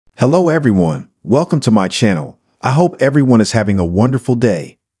Hello everyone, welcome to my channel. I hope everyone is having a wonderful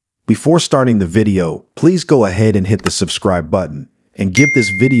day. Before starting the video, please go ahead and hit the subscribe button and give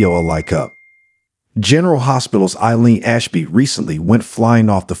this video a like up. General Hospital's Eileen Ashby recently went flying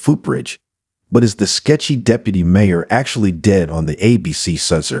off the footbridge, but is the sketchy deputy mayor actually dead on the ABC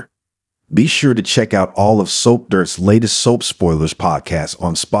Suzzer? Be sure to check out all of Soap Dirt's latest Soap Spoilers podcast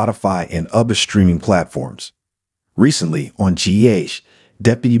on Spotify and other streaming platforms. Recently, on GH,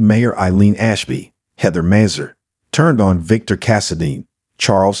 Deputy Mayor Eileen Ashby, Heather Mazer, turned on Victor Cassadine,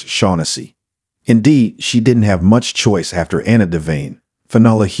 Charles Shaughnessy. Indeed, she didn't have much choice after Anna Devane,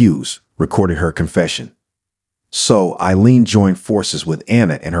 Finola Hughes, recorded her confession. So Eileen joined forces with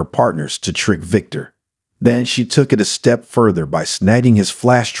Anna and her partners to trick Victor. Then she took it a step further by snagging his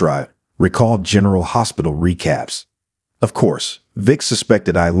flash drive, recalled General Hospital recaps. Of course, Vic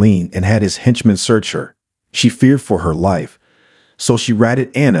suspected Eileen and had his henchmen search her. She feared for her life, so she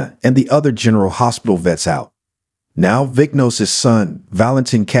ratted Anna and the other General Hospital vets out. Now Vic knows his son,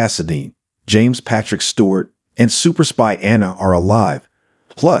 Valentin Cassadine, James Patrick Stewart, and super spy Anna are alive.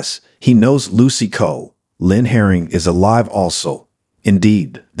 Plus, he knows Lucy Cole, Lynn Herring, is alive also.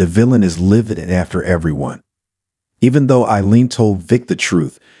 Indeed, the villain is livid and after everyone. Even though Eileen told Vic the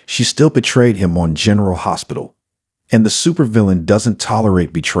truth, she still betrayed him on General Hospital. And the supervillain doesn't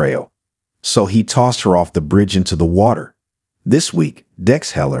tolerate betrayal. So he tossed her off the bridge into the water. This week,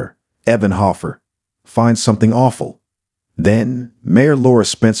 Dex Heller, Evan Hoffer, finds something awful. Then, Mayor Laura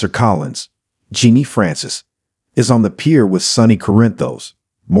Spencer Collins, Jeannie Francis, is on the pier with Sonny Corinthos,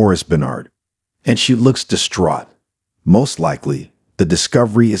 Morris Bernard, and she looks distraught. Most likely, the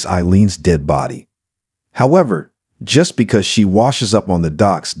discovery is Eileen's dead body. However, just because she washes up on the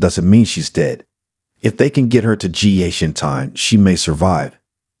docks doesn't mean she's dead. If they can get her to GH in time, she may survive.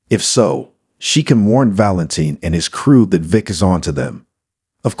 If so, she can warn Valentin and his crew that Vic is on to them.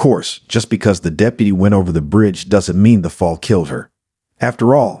 Of course, just because the deputy went over the bridge doesn't mean the fall killed her.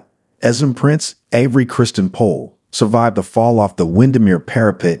 After all, Esmond Prince, Avery Kristen Pole, survived the fall off the Windermere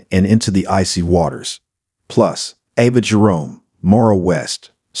parapet and into the icy waters. Plus, Ava Jerome, Maura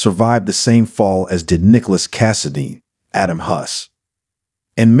West, survived the same fall as did Nicholas Cassadine, Adam Huss.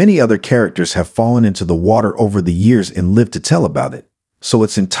 And many other characters have fallen into the water over the years and lived to tell about it, so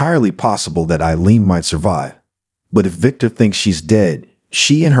it's entirely possible that Eileen might survive. But if Victor thinks she's dead,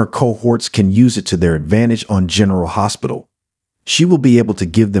 she and her cohorts can use it to their advantage on General Hospital. She will be able to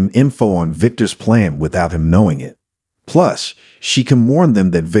give them info on Victor's plan without him knowing it. Plus, she can warn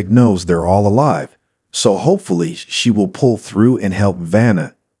them that Vic knows they're all alive, so hopefully she will pull through and help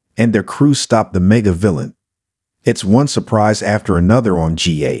Vanna and their crew stop the mega villain. It's one surprise after another on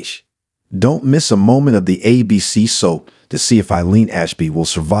GH. Don't miss a moment of the ABC soap to see if Eileen Ashby will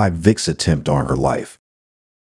survive Vic's attempt on her life.